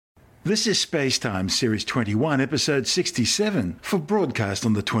This is Spacetime Series 21, Episode 67, for broadcast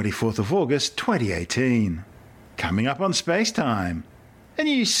on the 24th of August 2018. Coming up on Spacetime, a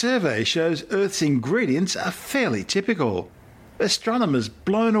new survey shows Earth's ingredients are fairly typical. Astronomers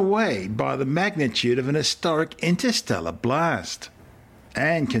blown away by the magnitude of an historic interstellar blast.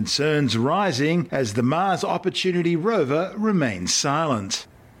 And concerns rising as the Mars Opportunity rover remains silent.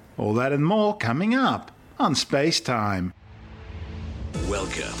 All that and more coming up on Spacetime.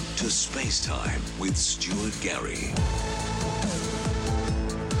 Welcome to Spacetime with Stuart Gary.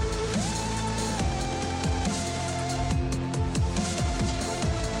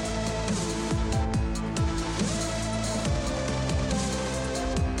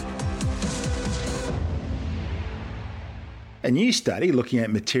 A new study looking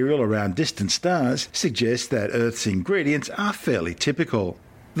at material around distant stars suggests that Earth's ingredients are fairly typical.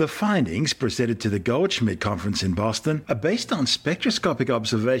 The findings, presented to the Goldschmidt Conference in Boston, are based on spectroscopic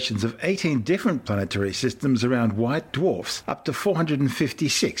observations of 18 different planetary systems around white dwarfs up to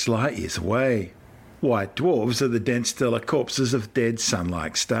 456 light-years away. White dwarfs are the dense stellar corpses of dead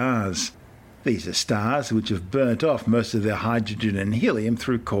sun-like stars. These are stars which have burnt off most of their hydrogen and helium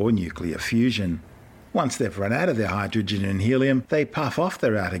through core nuclear fusion. Once they've run out of their hydrogen and helium, they puff off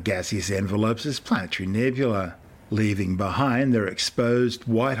their outer gaseous envelopes as planetary nebulae, leaving behind their exposed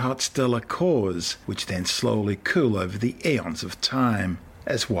white-hot stellar cores, which then slowly cool over the eons of time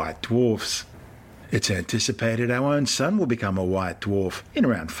as white dwarfs. It's anticipated our own sun will become a white dwarf in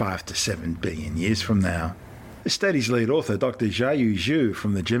around 5 to 7 billion years from now. The study's lead author, Dr. Xiaoyu Zhu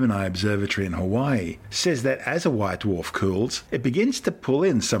from the Gemini Observatory in Hawaii, says that as a white dwarf cools, it begins to pull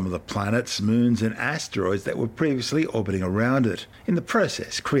in some of the planets, moons and asteroids that were previously orbiting around it, in the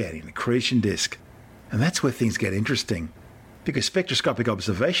process creating an accretion disk. And that's where things get interesting, because spectroscopic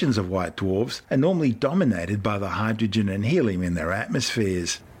observations of white dwarfs are normally dominated by the hydrogen and helium in their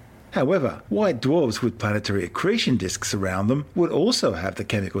atmospheres. However, white dwarfs with planetary accretion disks around them would also have the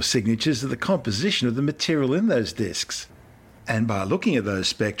chemical signatures of the composition of the material in those disks. And by looking at those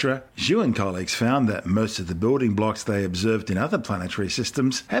spectra, Zhu and colleagues found that most of the building blocks they observed in other planetary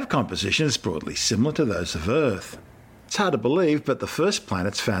systems have compositions broadly similar to those of Earth. It's hard to believe, but the first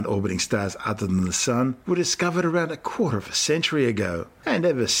planets found orbiting stars other than the Sun were discovered around a quarter of a century ago, and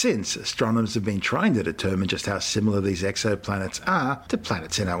ever since, astronomers have been trying to determine just how similar these exoplanets are to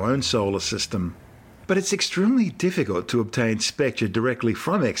planets in our own solar system. But it's extremely difficult to obtain spectra directly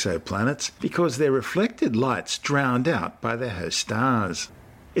from exoplanets because their reflected light's drowned out by their host stars.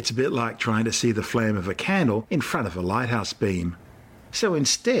 It's a bit like trying to see the flame of a candle in front of a lighthouse beam. So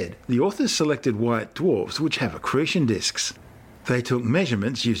instead, the authors selected white dwarfs which have accretion disks. They took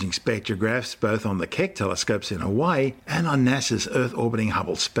measurements using spectrographs both on the Keck telescopes in Hawaii and on NASA's Earth-orbiting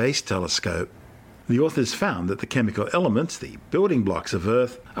Hubble Space Telescope. The authors found that the chemical elements, the building blocks of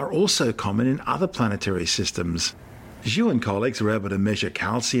Earth, are also common in other planetary systems. Zhu and colleagues were able to measure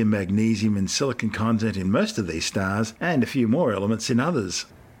calcium, magnesium and silicon content in most of these stars and a few more elements in others.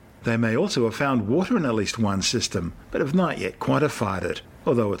 They may also have found water in at least one system, but have not yet quantified it,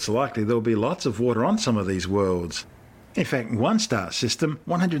 although it's likely there will be lots of water on some of these worlds. In fact, one star system,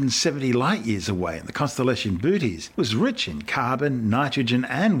 170 light-years away in the constellation Bootes, was rich in carbon, nitrogen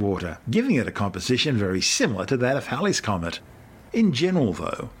and water, giving it a composition very similar to that of Halley's Comet. In general,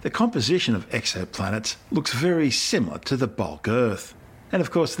 though, the composition of exoplanets looks very similar to the bulk Earth. And of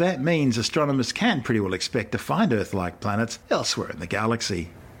course that means astronomers can pretty well expect to find Earth-like planets elsewhere in the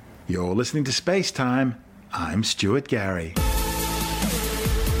galaxy. You're listening to Spacetime. I'm Stuart Gary.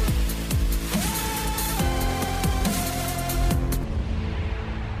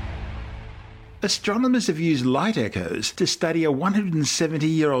 Astronomers have used light echoes to study a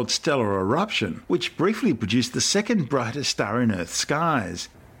 170-year-old stellar eruption, which briefly produced the second brightest star in Earth's skies.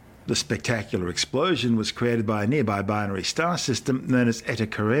 The spectacular explosion was created by a nearby binary star system known as Eta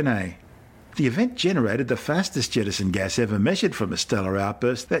Carinae. The event generated the fastest jettison gas ever measured from a stellar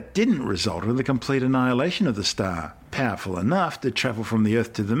outburst that didn't result in the complete annihilation of the star, powerful enough to travel from the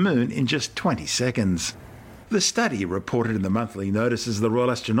Earth to the Moon in just 20 seconds. The study, reported in the monthly notices of the Royal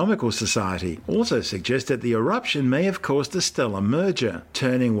Astronomical Society, also suggests that the eruption may have caused a stellar merger,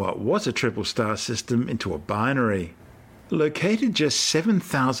 turning what was a triple star system into a binary. Located just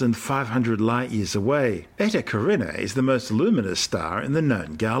 7,500 light-years away, Eta Carinae is the most luminous star in the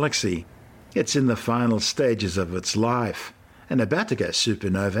known galaxy. It's in the final stages of its life, and about to go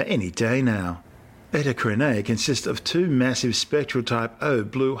supernova any day now. Eta Carinae consists of two massive spectral type O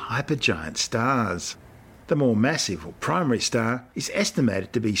blue hypergiant stars. The more massive or primary star is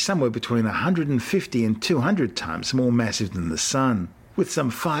estimated to be somewhere between 150 and 200 times more massive than the Sun, with some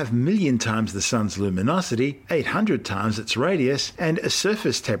 5 million times the Sun's luminosity, 800 times its radius, and a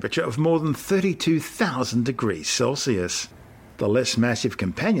surface temperature of more than 32,000 degrees Celsius. The less massive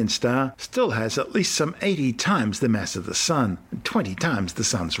companion star still has at least some 80 times the mass of the Sun and 20 times the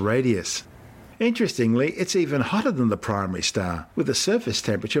Sun's radius. Interestingly, it's even hotter than the primary star, with a surface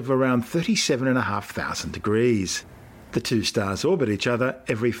temperature of around 37,500 degrees. The two stars orbit each other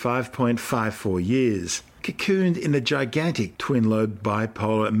every 5.54 years, cocooned in a gigantic twin-lobed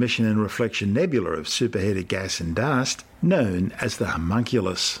bipolar emission and reflection nebula of superheated gas and dust, known as the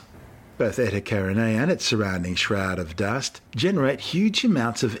homunculus. Both Eta Carinae and its surrounding shroud of dust generate huge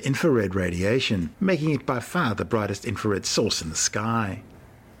amounts of infrared radiation, making it by far the brightest infrared source in the sky.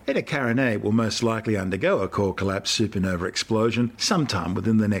 Eta Carinae will most likely undergo a core collapse supernova explosion sometime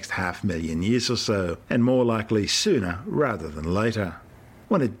within the next 500,000 years or so, and more likely sooner rather than later.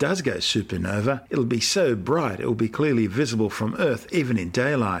 When it does go supernova, it'll be so bright it will be clearly visible from Earth even in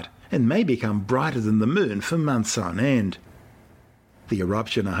daylight, and may become brighter than the Moon for months on end. The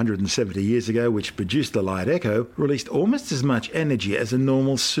eruption 170 years ago, which produced the light echo, released almost as much energy as a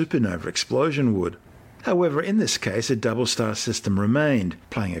normal supernova explosion would. However, in this case, a double star system remained,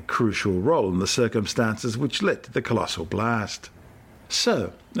 playing a crucial role in the circumstances which led to the colossal blast.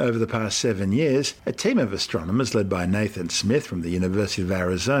 So, over the past 7 years, a team of astronomers led by Nathan Smith from the University of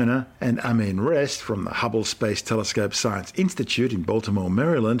Arizona and Amin Rest from the Hubble Space Telescope Science Institute in Baltimore,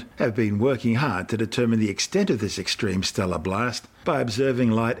 Maryland, have been working hard to determine the extent of this extreme stellar blast by observing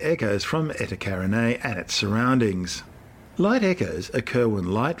light echoes from Eta Carinae and its surroundings. Light echoes occur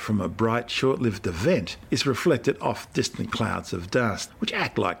when light from a bright, short-lived event is reflected off distant clouds of dust, which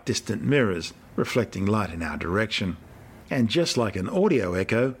act like distant mirrors, reflecting light in our direction. And just like an audio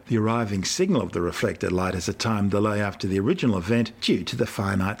echo, the arriving signal of the reflected light has a time delay after the original event due to the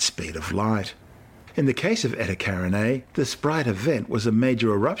finite speed of light. In the case of Eta Carinae, this bright event was a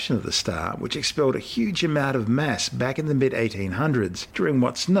major eruption of the star which expelled a huge amount of mass back in the mid-1800s during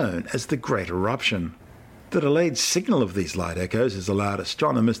what's known as the Great Eruption. The delayed signal of these light echoes has allowed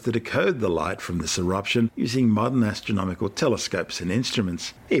astronomers to decode the light from this eruption using modern astronomical telescopes and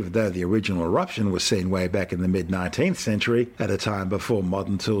instruments, even though the original eruption was seen way back in the mid-19th century, at a time before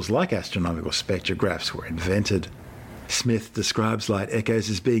modern tools like astronomical spectrographs were invented. Smith describes light echoes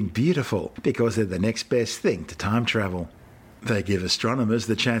as being beautiful because they're the next best thing to time travel. They give astronomers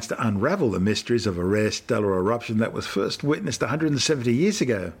the chance to unravel the mysteries of a rare stellar eruption that was first witnessed 170 years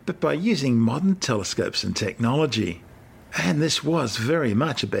ago, but by using modern telescopes and technology. And this was very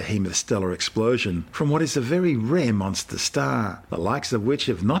much a behemoth stellar explosion from what is a very rare monster star, the likes of which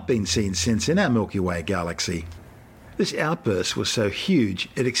have not been seen since in our Milky Way galaxy. This outburst was so huge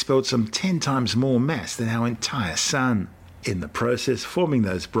it expelled some 10 times more mass than our entire Sun, in the process forming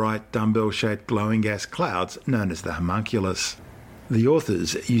those bright dumbbell-shaped glowing gas clouds known as the homunculus. The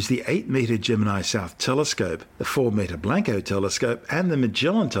authors used the 8-metre Gemini South Telescope, the 4-metre Blanco Telescope and the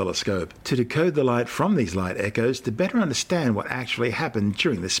Magellan Telescope to decode the light from these light echoes to better understand what actually happened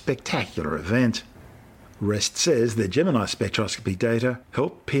during this spectacular event. Rest says their Gemini spectroscopy data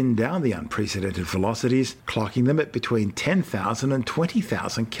helped pin down the unprecedented velocities, clocking them at between 10,000 and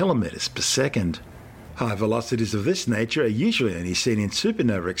 20,000 kilometres per second. High velocities of this nature are usually only seen in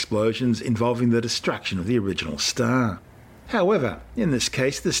supernova explosions involving the destruction of the original star. However, in this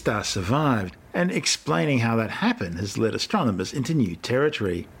case the star survived, and explaining how that happened has led astronomers into new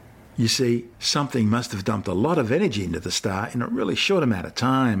territory. You see, something must have dumped a lot of energy into the star in a really short amount of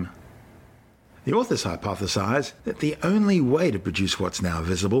time. The authors hypothesize that the only way to produce what's now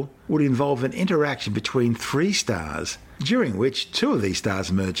visible would involve an interaction between 3 stars, during which 2 of these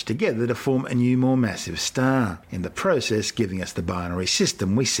stars merge together to form a new, more massive star, in the process giving us the binary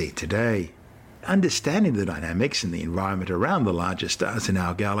system we see today. Understanding the dynamics and the environment around the larger stars in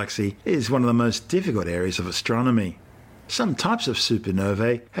our galaxy is one of the most difficult areas of astronomy. Some types of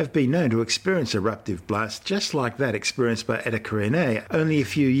supernovae have been known to experience eruptive blasts just like that experienced by Eta Carinae only a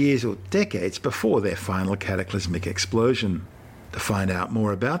few years or decades before their final cataclysmic explosion. To find out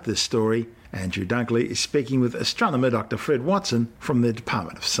more about this story, Andrew Dunkley is speaking with astronomer Dr. Fred Watson from the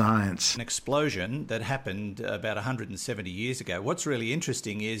Department of Science. An explosion that happened about 170 years ago. What's really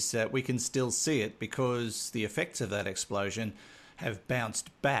interesting is that we can still see it because the effects of that explosion have bounced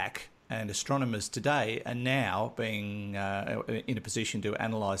back, and astronomers today are now being in a position to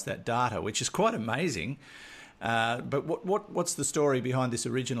analyse that data, which is quite amazing. But what's the story behind this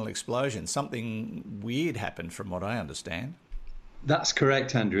original explosion? Something weird happened from what I understand. That's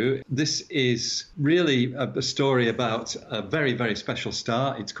correct, Andrew. This is really a story about a very, very special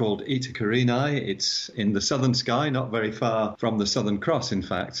star. It's called Eta Carinae. It's in the southern sky, not very far from the Southern Cross, in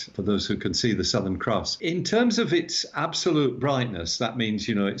fact, for those who can see the Southern Cross. In terms of its absolute brightness, that means,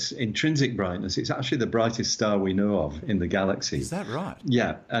 its intrinsic brightness, it's actually the brightest star we know of in the galaxy. Is that right?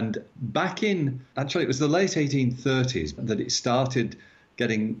 Yeah. And it was the late 1830s that it started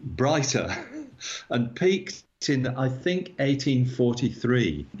getting brighter and peaked in, I think,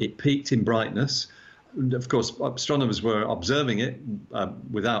 1843. It peaked in brightness. Of course, astronomers were observing it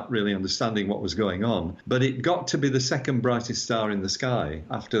without really understanding what was going on. But it got to be the second brightest star in the sky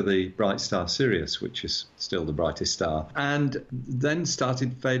after the bright star Sirius, which is still the brightest star, and then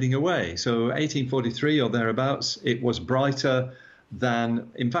started fading away. So 1843 or thereabouts, it was brighter than,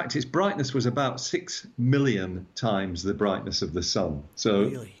 in fact, its brightness was about 6 million times the brightness of the sun. So,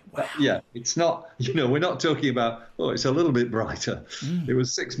 really? Wow. Yeah, it's not, we're not talking about, it's a little bit brighter. It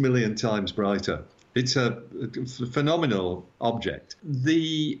was 6 million times brighter. It's a phenomenal object.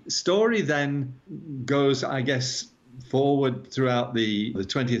 The story then goes, I guess, forward throughout the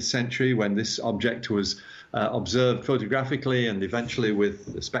 20th century when this object was observed photographically and eventually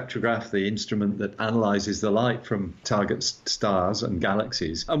with the spectrograph, the instrument that analyzes the light from target stars and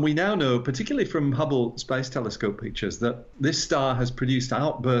galaxies. And we now know, particularly from Hubble Space Telescope pictures, that this star has produced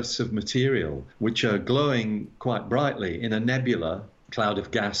outbursts of material which are glowing quite brightly in a nebula cloud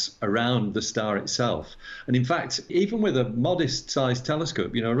of gas around the star itself. And in fact, even with a modest-sized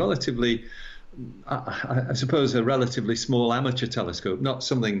telescope, relatively, I suppose, a relatively small amateur telescope, not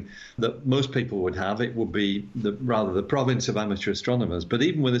something that most people would have. It would be rather the province of amateur astronomers. But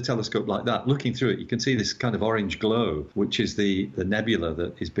even with a telescope like that, looking through it, you can see this kind of orange glow, which is the nebula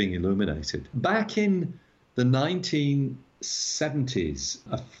that is being illuminated. Back in the 1970s,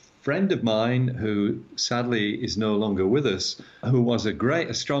 a friend of mine who sadly is no longer with us, who was a great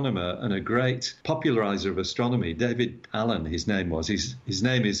astronomer and a great popularizer of astronomy, David Allen, his name was. His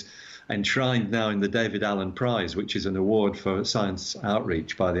name is enshrined now in the David Allen Prize, which is an award for science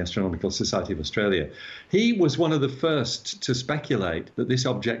outreach by the Astronomical Society of Australia. He was one of the first to speculate that this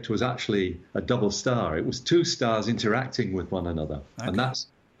object was actually a double star. It was two stars interacting with one another. Okay. And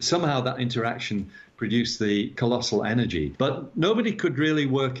somehow that interaction produced the colossal energy. But nobody could really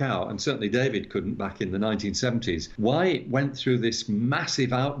work out, and certainly David couldn't back in the 1970s, why it went through this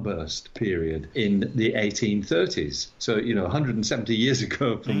massive outburst period in the 1830s. So, 170 years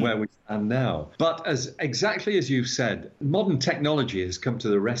ago from where we stand now. But exactly as you've said, modern technology has come to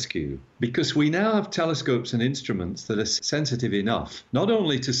the rescue because we now have telescopes and instruments that are sensitive enough, not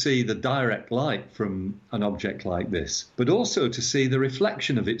only to see the direct light from an object like this, but also to see the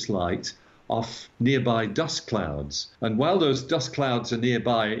reflection of its light off nearby dust clouds. And while those dust clouds are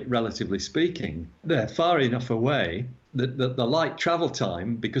nearby, relatively speaking, they're far enough away that the light travel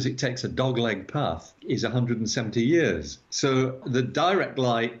time, because it takes a dogleg path, is 170 years. So the direct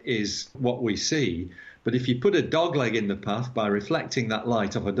light is what we see. But if you put a dogleg in the path by reflecting that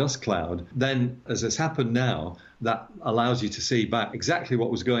light off a dust cloud, then, as has happened now, that allows you to see back exactly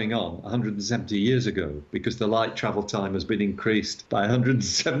what was going on 170 years ago, because the light travel time has been increased by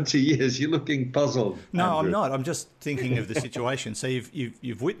 170 years. You're looking puzzled. No, Andrew. I'm not. I'm just thinking of the situation. So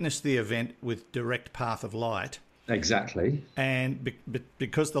you've witnessed the event with direct path of light. Exactly. And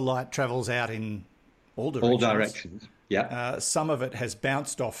because the light travels out in all directions. All directions. Yeah. Some of it has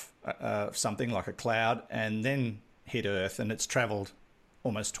bounced off something like a cloud and then hit Earth, and it's travelled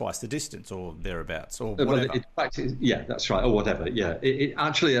almost twice the distance or thereabouts or whatever. Well, in fact, yeah, that's right, or whatever, yeah.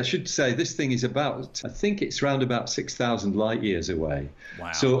 Actually, I should say this thing is about, I think it's around about 6,000 light years away.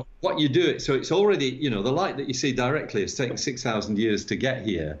 Wow. So what you do, so it's already, the light that you see directly is taking 6,000 years to get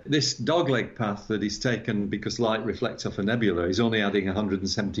here. This dogleg path that is taken because light reflects off a nebula is only adding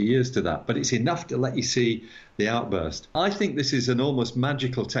 170 years to that, but it's enough to let you see the outburst. I think this is an almost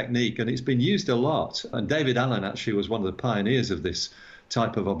magical technique, and it's been used a lot. And David Allen actually was one of the pioneers of this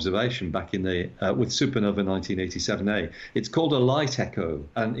type of observation back in the with supernova 1987A. It's called a light echo,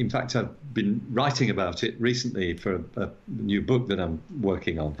 and in fact I've been writing about it recently for a new book that I'm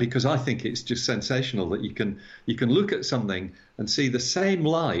working on, because I think it's just sensational that you can look at something and see the same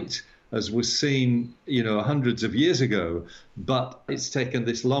light as was seen, hundreds of years ago, but it's taken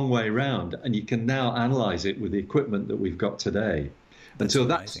this long way round, and you can now analyze it with the equipment that we've got today. That's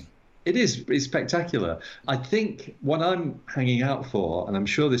amazing. It's spectacular. I think what I'm hanging out for, and I'm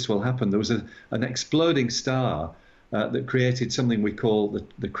sure this will happen, there was an exploding star that created something we call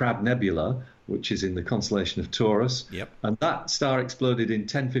the Crab Nebula, which is in the constellation of Taurus. Yep. And that star exploded in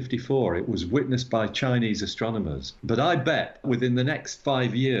 1054. It was witnessed by Chinese astronomers. But I bet within the next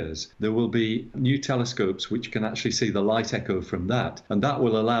 5 years, there will be new telescopes which can actually see the light echo from that. And that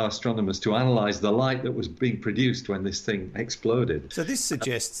will allow astronomers to analyze the light that was being produced when this thing exploded. So this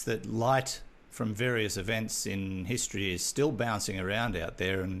suggests that light from various events in history is still bouncing around out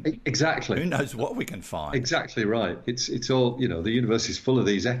there, and exactly, who knows what we can find. Exactly right. It's all, the universe is full of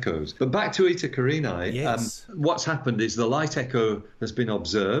these echoes. But back to Eta Carinae, yes. What's happened is the light echo has been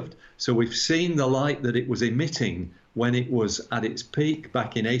observed. So we've seen the light that it was emitting when it was at its peak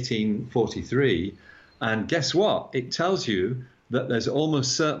back in 1843. And guess what? It tells you that there's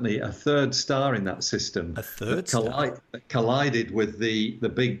almost certainly a third star in that system. A third star? That collided with the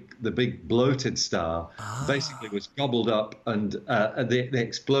big bloated star. Basically was gobbled up, and the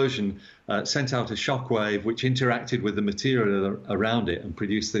explosion sent out a shockwave which interacted with the material around it and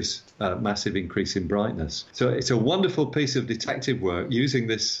produced this massive increase in brightness. So it's a wonderful piece of detective work using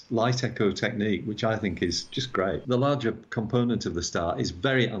this light echo technique, which I think is just great. The larger component of the star is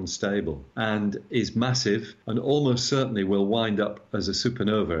very unstable and is massive, and almost certainly will wind up as a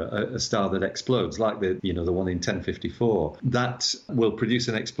supernova, a star that explodes, like the one in 1054. That will produce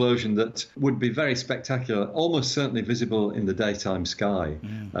an explosion that would be very spectacular, almost certainly visible in the daytime sky.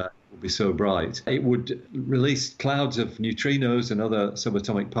 Be so bright. It would release clouds of neutrinos and other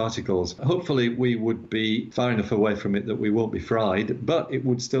subatomic particles. Hopefully we would be far enough away from it that we won't be fried, but it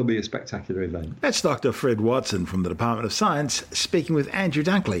would still be a spectacular event. That's Dr. Fred Watson from the Department of Science speaking with Andrew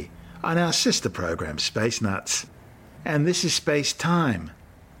Dunkley on our sister program Space Nuts. And this is Space Time.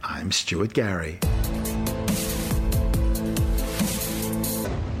 I'm Stuart Gary.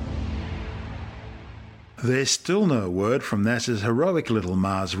 There's still no word from NASA's heroic little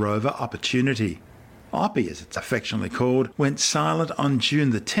Mars rover Opportunity. OPI, as it's affectionately called, went silent on June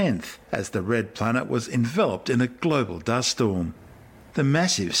the 10th as the red planet was enveloped in a global dust storm. The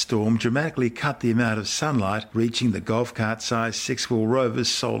massive storm dramatically cut the amount of sunlight reaching the golf cart-sized six-wheel rover's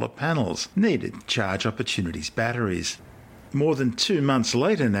solar panels needed to charge Opportunity's batteries. More than 2 months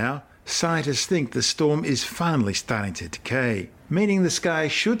later now, scientists think the storm is finally starting to decay, meaning the sky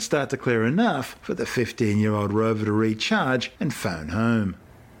should start to clear enough for the 15-year-old rover to recharge and phone home.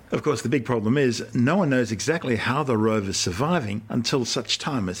 Of course, the big problem is no one knows exactly how the rover's surviving until such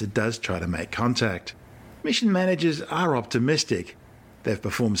time as it does try to make contact. Mission managers are optimistic. They've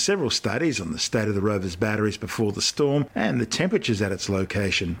performed several studies on the state of the rover's batteries before the storm and the temperatures at its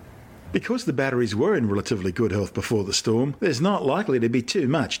location. Because the batteries were in relatively good health before the storm, there's not likely to be too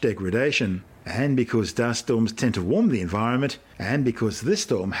much degradation. And because dust storms tend to warm the environment, and because this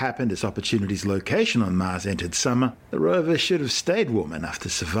storm happened as Opportunity's location on Mars entered summer, the rover should have stayed warm enough to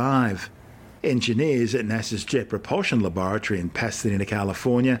survive. Engineers at NASA's Jet Propulsion Laboratory in Pasadena,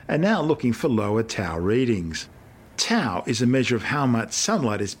 California, are now looking for lower tau readings. Tau is a measure of how much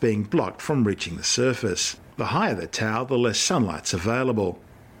sunlight is being blocked from reaching the surface. The higher the tau, the less sunlight's available.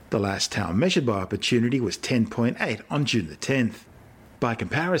 The last tau measured by Opportunity was 10.8 on June the 10th. By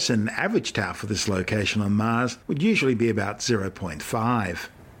comparison, average tau for this location on Mars would usually be about 0.5.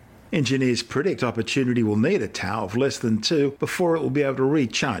 Engineers predict Opportunity will need a tau of less than 2 before it will be able to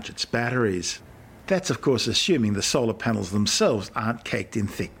recharge its batteries. That's of course assuming the solar panels themselves aren't caked in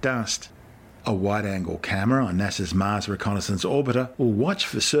thick dust. A wide-angle camera on NASA's Mars Reconnaissance Orbiter will watch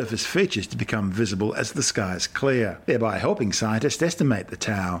for surface features to become visible as the skies clear, thereby helping scientists estimate the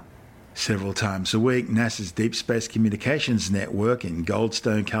tau. Several times a week, NASA's Deep Space Communications Network in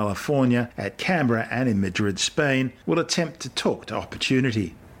Goldstone, California, at Canberra and in Madrid, Spain, will attempt to talk to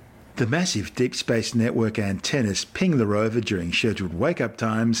Opportunity. The massive Deep Space Network antennas ping the rover during scheduled wake-up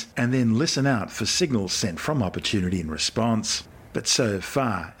times and then listen out for signals sent from Opportunity in response. But so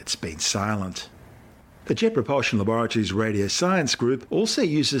far, it's been silent. The Jet Propulsion Laboratory's Radio Science Group also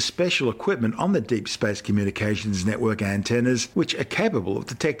uses special equipment on the Deep Space Communications Network antennas which are capable of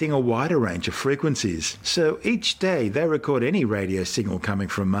detecting a wider range of frequencies. So each day they record any radio signal coming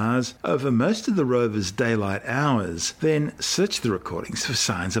from Mars over most of the rover's daylight hours, then search the recordings for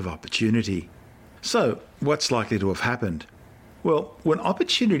signs of Opportunity. So, what's likely to have happened? Well, when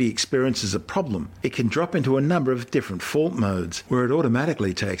Opportunity experiences a problem, it can drop into a number of different fault modes, where it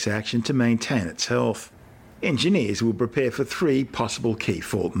automatically takes action to maintain its health. Engineers will prepare for 3 possible key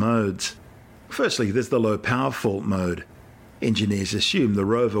fault modes. Firstly, there's the low-power fault mode. Engineers assume the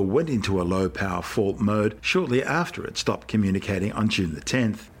rover went into a low-power fault mode shortly after it stopped communicating on June the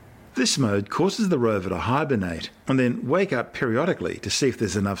 10th. This mode causes the rover to hibernate and then wake up periodically to see if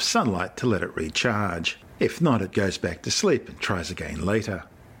there's enough sunlight to let it recharge. If not, it goes back to sleep and tries again later.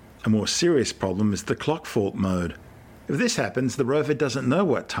 A more serious problem is the clock fault mode. If this happens, the rover doesn't know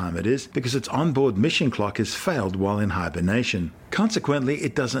what time it is because its onboard mission clock has failed while in hibernation. Consequently,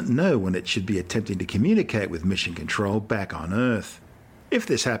 it doesn't know when it should be attempting to communicate with Mission Control back on Earth. If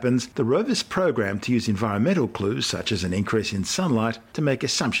this happens, the rover is programmed to use environmental clues such as an increase in sunlight to make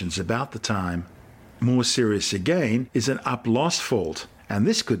assumptions about the time. More serious again is an up-loss fault, and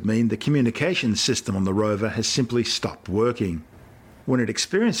this could mean the communications system on the rover has simply stopped working. When it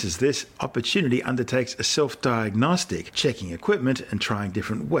experiences this, Opportunity undertakes a self-diagnostic, checking equipment and trying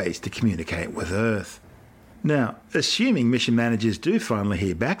different ways to communicate with Earth. Now, assuming mission managers do finally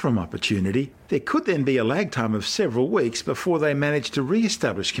hear back from Opportunity, there could then be a lag time of several weeks before they manage to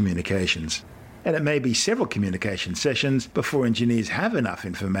re-establish communications. And it may be several communication sessions before engineers have enough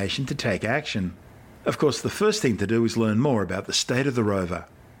information to take action. Of course, the first thing to do is learn more about the state of the rover.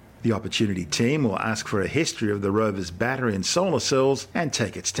 The Opportunity team will ask for a history of the rover's battery and solar cells and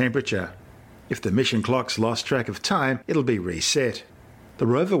take its temperature. If the mission clock's lost track of time, it'll be reset. The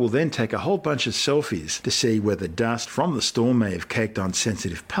rover will then take a whole bunch of selfies to see whether dust from the storm may have caked on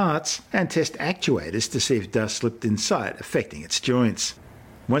sensitive parts and test actuators to see if dust slipped inside, affecting its joints.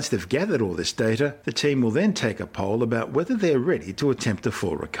 Once they've gathered all this data, the team will then take a poll about whether they're ready to attempt a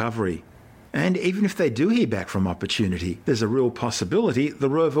full recovery. And even if they do hear back from Opportunity, there's a real possibility the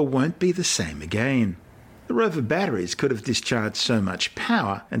rover won't be the same again. The rover batteries could have discharged so much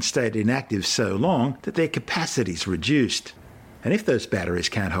power and stayed inactive so long that their capacity's reduced. And if those batteries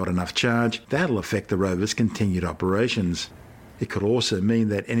can't hold enough charge, that'll affect the rover's continued operations. It could also mean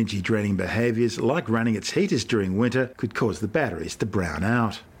that energy-draining behaviours like running its heaters during winter could cause the batteries to brown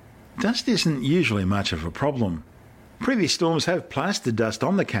out. Dust isn't usually much of a problem. Previous storms have plastered dust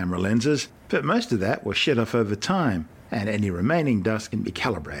on the camera lenses, but most of that was shed off over time, and any remaining dust can be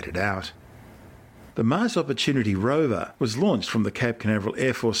calibrated out. The Mars Opportunity rover was launched from the Cape Canaveral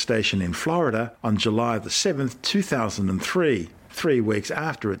Air Force Station in Florida on July 7, 2003, 3 weeks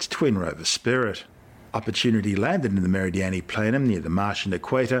after its twin rover Spirit. Opportunity landed in the Meridiani Planum near the Martian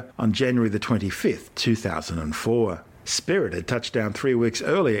equator on January 25, 2004. Spirit had touched down 3 weeks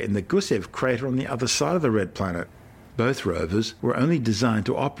earlier in the Gusev crater on the other side of the Red Planet. Both rovers were only designed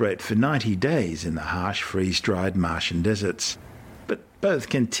to operate for 90 days in the harsh, freeze-dried Martian deserts. But both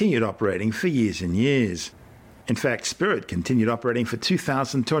continued operating for years and years. In fact, Spirit continued operating for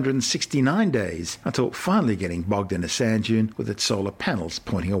 2,269 days until finally getting bogged in a sand dune with its solar panels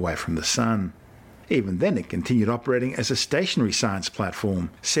pointing away from the sun. Even then, it continued operating as a stationary science platform,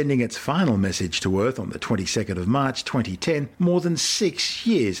 sending its final message to Earth on the 22nd of March 2010, more than 6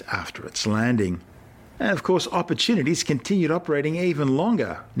 years after its landing. And of course, Opportunities continued operating even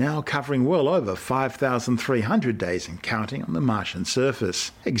longer, now covering well over 5,300 days and counting on the Martian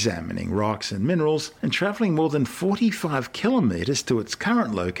surface, examining rocks and minerals, and travelling more than 45 kilometres to its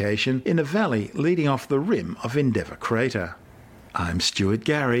current location in a valley leading off the rim of Endeavour Crater. I'm Stuart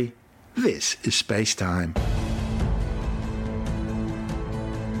Gary. This is Space Time.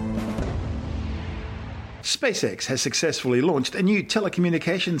 SpaceX has successfully launched a new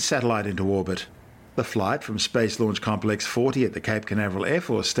telecommunications satellite into orbit. The flight from Space Launch Complex 40 at the Cape Canaveral Air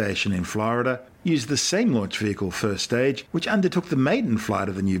Force Station in Florida used the same launch vehicle first stage, which undertook the maiden flight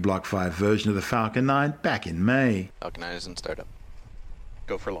of the new Block 5 version of the Falcon 9 back in May. Falcon 9 is in startup.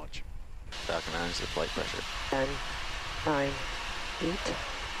 Go for launch. Falcon 9 is at flight pressure. 10, 9, 8,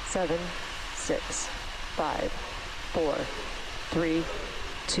 7, 6, 5, 4, 3,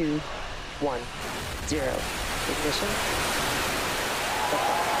 2, 1, 0. Ignition.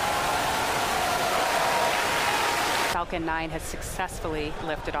 Falcon 9 has successfully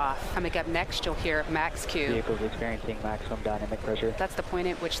lifted off. Coming up next, you'll hear max Q. Vehicles experiencing maximum dynamic pressure. That's the point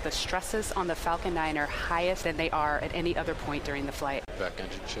at which the stresses on the Falcon 9 are highest than they are at any other point during the flight. Back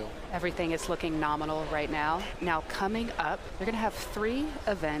engine chill. Everything is looking nominal right now. Now coming up, we're going to have 3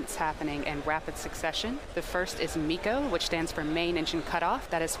 events happening in rapid succession. The first is MECO, which stands for Main Engine Cutoff.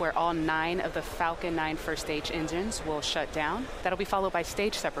 That is where all 9 of the Falcon 9 first stage engines will shut down. That'll be followed by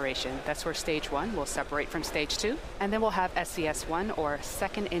stage separation. That's where stage 1 will separate from stage 2. And then we'll have SES1, or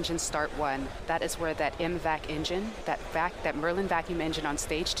Second Engine Start 1. That is where that MVAC engine, that Merlin vacuum engine on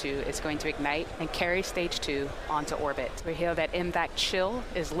stage 2 is going to ignite and carry stage 2 onto orbit. We hear that MVAC chill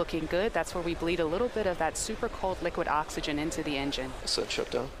is looking good. That's where we bleed a little bit of that super cold liquid oxygen into the engine. Set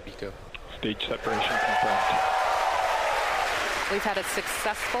shutdown. MECO. Stage separation confirmed. We've had a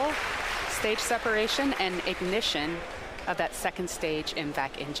successful stage separation and ignition of that second stage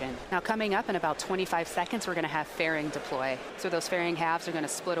MVAC engine. Now coming up in about 25 seconds, we're going to have fairing deploy. So those fairing halves are going to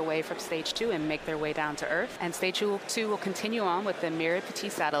split away from stage 2 and make their way down to Earth. And stage 2 will continue on with the Miré-Petit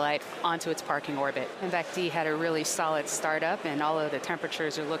satellite onto its parking orbit. MVAC-D had a really solid startup, and all of the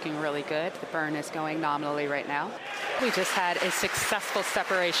temperatures are looking really good. The burn is going nominally right now. We just had a successful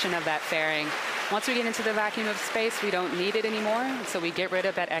separation of that fairing. Once we get into the vacuum of space, we don't need it anymore, so we get rid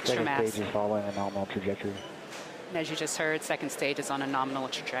of that extra mass. Second stage is following a nominal trajectory. And as you just heard, second stage is on a nominal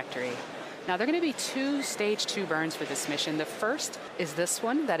trajectory. Now, there are going to be 2 stage 2 burns for this mission. The first is this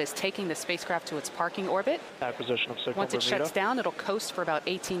one that is taking the spacecraft to its parking orbit. Acquisition of signal Once it Bermuda. shuts down, it'll coast for about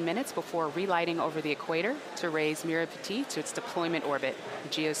 18 minutes before relighting over the equator to raise Miré-Petit to its deployment orbit, the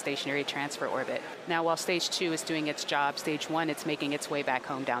geostationary transfer orbit. Now, while stage 2 is doing its job, stage 1, it's making its way back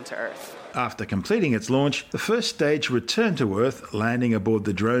home down to Earth. After completing its launch, the first stage returned to Earth, landing aboard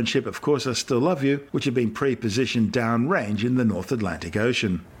the drone ship Of Course I Still Love You, which had been pre-positioned downrange in the North Atlantic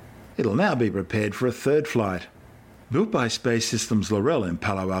Ocean. It'll now be prepared for a third flight. Built by Space Systems Loral in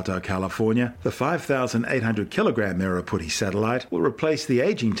Palo Alto, California, the 5,800-kilogram Miré-Petit satellite will replace the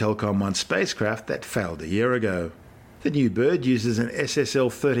aging Telcom 1 spacecraft that failed a year ago. The new bird uses an SSL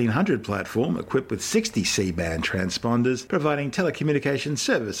 1300 platform equipped with 60 C-band transponders, providing telecommunication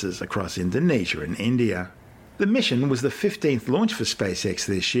services across Indonesia and India. The mission was the 15th launch for SpaceX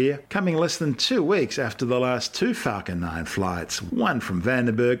this year, coming less than 2 weeks after the last 2 Falcon 9 flights, one from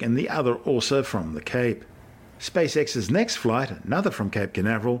Vandenberg and the other also from the Cape. SpaceX's next flight, another from Cape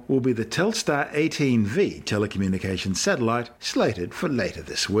Canaveral, will be the Telstar 18V telecommunications satellite, slated for later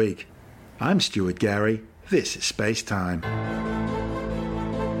this week. I'm Stuart Gary. This is Space Time.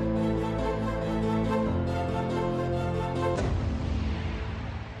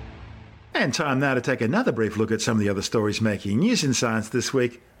 And time now to take another brief look at some of the other stories making news in science this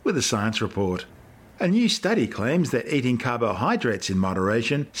week with a science report. A new study claims that eating carbohydrates in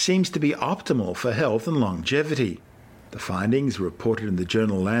moderation seems to be optimal for health and longevity. The findings, reported in the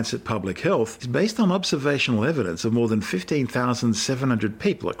journal Lancet Public Health, is based on observational evidence of more than 15,700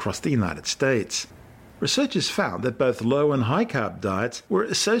 people across the United States. Researchers found that both low and high carb diets were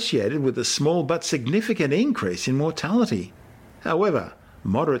associated with a small but significant increase in mortality. However,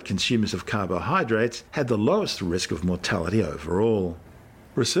 moderate consumers of carbohydrates had the lowest risk of mortality overall.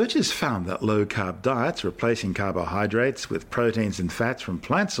 Researchers found that low-carb diets replacing carbohydrates with proteins and fats from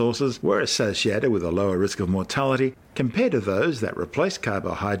plant sources were associated with a lower risk of mortality compared to those that replaced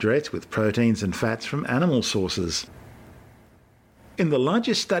carbohydrates with proteins and fats from animal sources. In the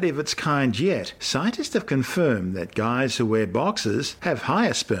largest study of its kind yet, scientists have confirmed that guys who wear boxers have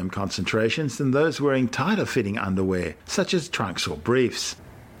higher sperm concentrations than those wearing tighter-fitting underwear, such as trunks or briefs.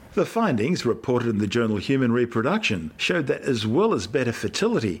 The findings, reported in the journal Human Reproduction, showed that as well as better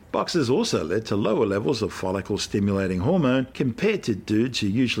fertility, boxers also led to lower levels of follicle-stimulating hormone compared to dudes who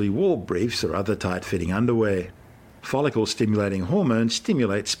usually wore briefs or other tight-fitting underwear. Follicle-stimulating hormone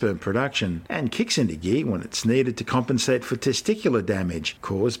stimulates sperm production and kicks into gear when it's needed to compensate for testicular damage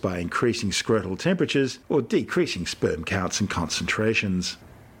caused by increasing scrotal temperatures or decreasing sperm counts and concentrations.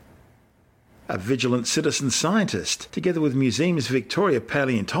 A vigilant citizen scientist, together with Museums Victoria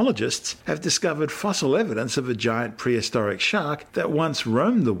paleontologists, have discovered fossil evidence of a giant prehistoric shark that once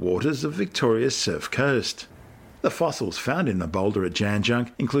roamed the waters of Victoria's Surf Coast. The fossils found in a boulder at Jan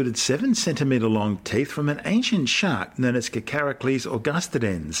Junk included 7-centimetre long teeth from an ancient shark known as Cacarocles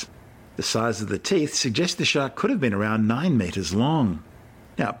augustidens. The size of the teeth suggests the shark could have been around 9 metres long.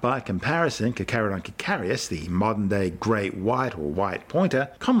 Now, by comparison, Carcharodon cacarius, the modern-day great white or white pointer,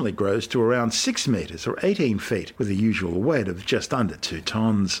 commonly grows to around 6 metres or 18 feet with a usual weight of just under 2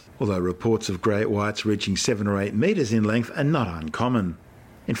 tonnes, although reports of great whites reaching 7 or 8 metres in length are not uncommon.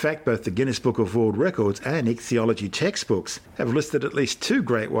 In fact, both the Guinness Book of World Records and ichthyology textbooks have listed at least 2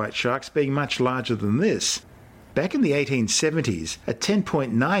 great white sharks being much larger than this. Back in the 1870s, a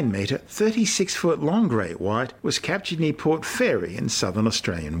 10.9 metre, 36-foot long great white was captured near Port Fairy in southern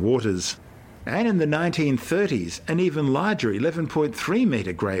Australian waters. And in the 1930s, an even larger 11.3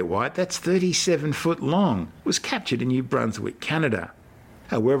 metre great white, that's 37 foot long, was captured in New Brunswick, Canada.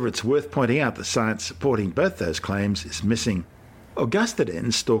 However, it's worth pointing out the science supporting both those claims is missing.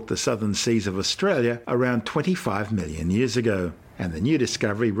 Augustidens stalked the southern seas of Australia around 25 million years ago, and the new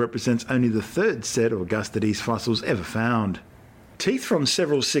discovery represents only the third set of Augustides fossils ever found. Teeth from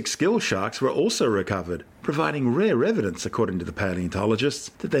several six-gill sharks were also recovered, providing rare evidence, according to the paleontologists,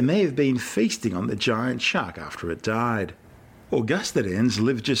 that they may have been feasting on the giant shark after it died. Augustidens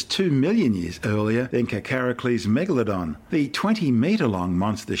lived just 2 million years earlier than Cacarocles megalodon, the 20-metre-long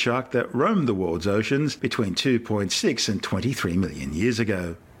monster shark that roamed the world's oceans between 2.6 and 23 million years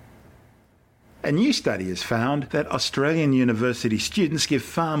ago. A new study has found that Australian university students give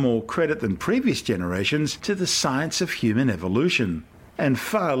far more credit than previous generations to the science of human evolution, and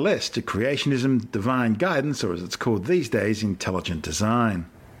far less to creationism, divine guidance, or as it's called these days, intelligent design.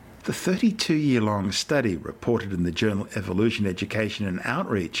 The 32-year-long study, reported in the journal Evolution, Education and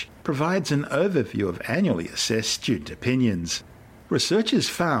Outreach, provides an overview of annually assessed student opinions. Researchers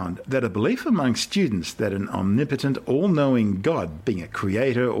found that a belief among students that an omnipotent, all-knowing God, being a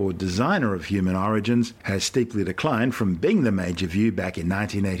creator or designer of human origins, has steeply declined from being the major view back in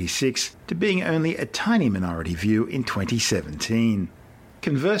 1986 to being only a tiny minority view in 2017.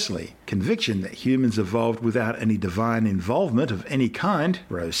 Conversely, conviction that humans evolved without any divine involvement of any kind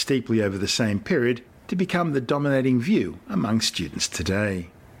rose steeply over the same period to become the dominating view among students today.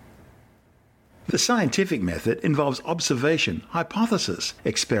 The scientific method involves observation, hypothesis,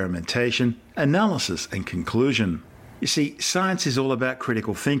 experimentation, analysis, and conclusion. You see, science is all about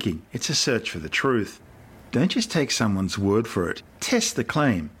critical thinking. It's a search for the truth. Don't just take someone's word for it. Test the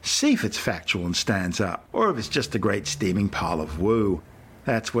claim. See if it's factual and stands up, or if it's just a great steaming pile of woo.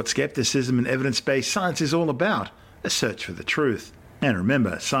 That's what skepticism and evidence-based science is all about, a search for the truth. And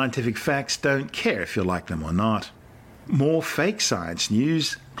remember, scientific facts don't care if you like them or not. More fake science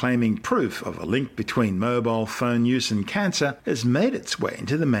news claiming proof of a link between mobile phone use and cancer has made its way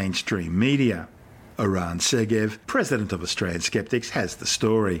into the mainstream media. Aran Segev, president of Australian Skeptics, has the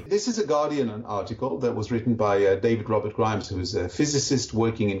story. This is a Guardian article that was written by David Robert Grimes, who is a physicist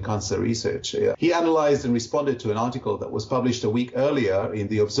working in cancer research. He analysed and responded to an article that was published a week earlier in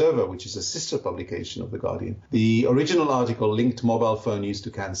The Observer, which is a sister publication of The Guardian. The original article linked mobile phone use to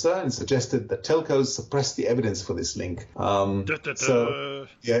cancer and suggested that telcos suppressed the evidence for this link.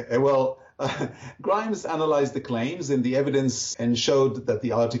 Grimes analysed the claims and the evidence and showed that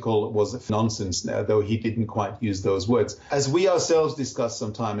the article was nonsense, though he didn't quite use those words. As we ourselves discussed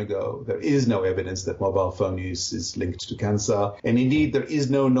some time ago, there is no evidence that mobile phone use is linked to cancer, and indeed there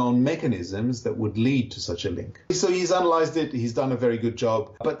is no known mechanisms that would lead to such a link. So he's analysed it, he's done a very good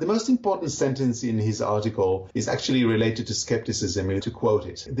job, but the most important sentence in his article is actually related to skepticism. To quote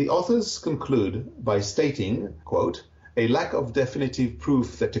it, the authors conclude by stating, quote, "A lack of definitive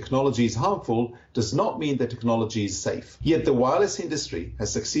proof that technology is harmful does not mean that technology is safe. Yet the wireless industry has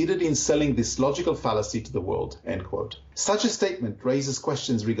succeeded in selling this logical fallacy to the world." End quote. Such a statement raises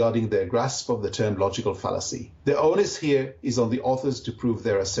questions regarding their grasp of the term logical fallacy. The onus here is on the authors to prove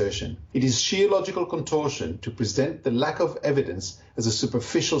their assertion. It is sheer logical contortion to present the lack of evidence as a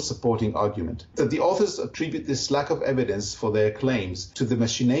superficial supporting argument. That the authors attribute this lack of evidence for their claims to the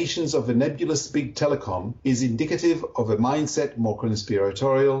machinations of a nebulous big telecom is indicative of a mindset more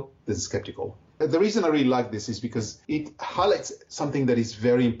conspiratorial than skeptical. The reason I really like this is because it highlights something that is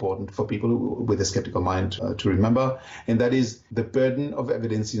very important for people with a skeptical mind to remember, and that is the burden of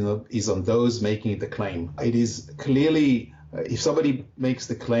evidence is on those making the claim. It is clearly, if somebody makes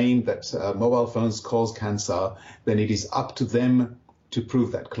the claim that mobile phones cause cancer, then it is up to them to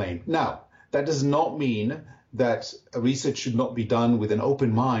prove that claim. Now, that does not mean that research should not be done with an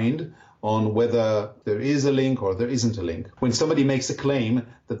open mind on whether there is a link or there isn't a link. When somebody makes a claim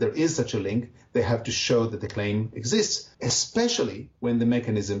that there is such a link, they have to show that the claim exists, especially when the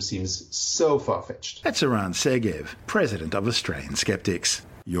mechanism seems so far-fetched. That's Aran Segev, president of Australian Skeptics.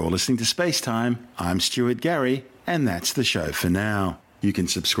 You're listening to Space Time. I'm Stuart Gary, and that's the show for now. You can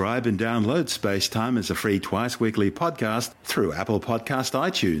subscribe and download Space Time as a free twice-weekly podcast through Apple Podcast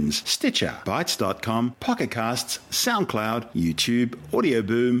iTunes, Stitcher, Bytes.com, Pocket Casts, SoundCloud, YouTube, Audio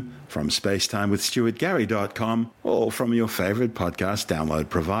Boom, from spacetimewithstuartgary.com, or from your favourite podcast download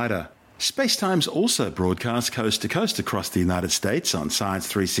provider. Spacetime's also broadcast coast to coast across the United States on Science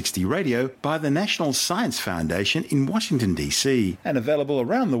 360 Radio by the National Science Foundation in Washington, D.C., and available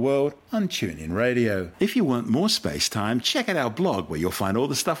around the world on TuneIn Radio. If you want more Spacetime, check out our blog where you'll find all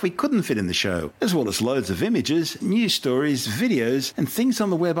the stuff we couldn't fit in the show, as well as loads of images, news stories, videos, and things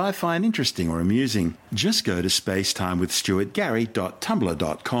on the web I find interesting or amusing. Just go to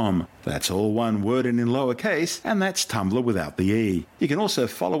spacetimewithstuartgary.tumblr.com. That's all one word and in lowercase, and that's Tumblr without the E. You can also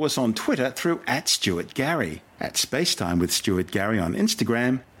follow us on Twitter through @StuartGary, at Spacetime with Stuart Gary on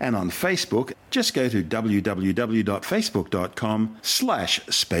Instagram, and on Facebook, just go to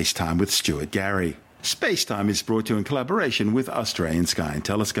www.facebook.com/Spacetime with Stuart Gary. Spacetime is brought to you in collaboration with Australian Sky and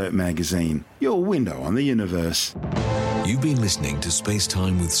Telescope magazine, your window on the universe. You've been listening to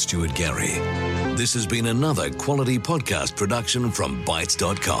Spacetime with Stuart Gary. This has been another quality podcast production from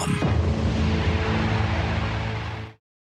Bytes.com.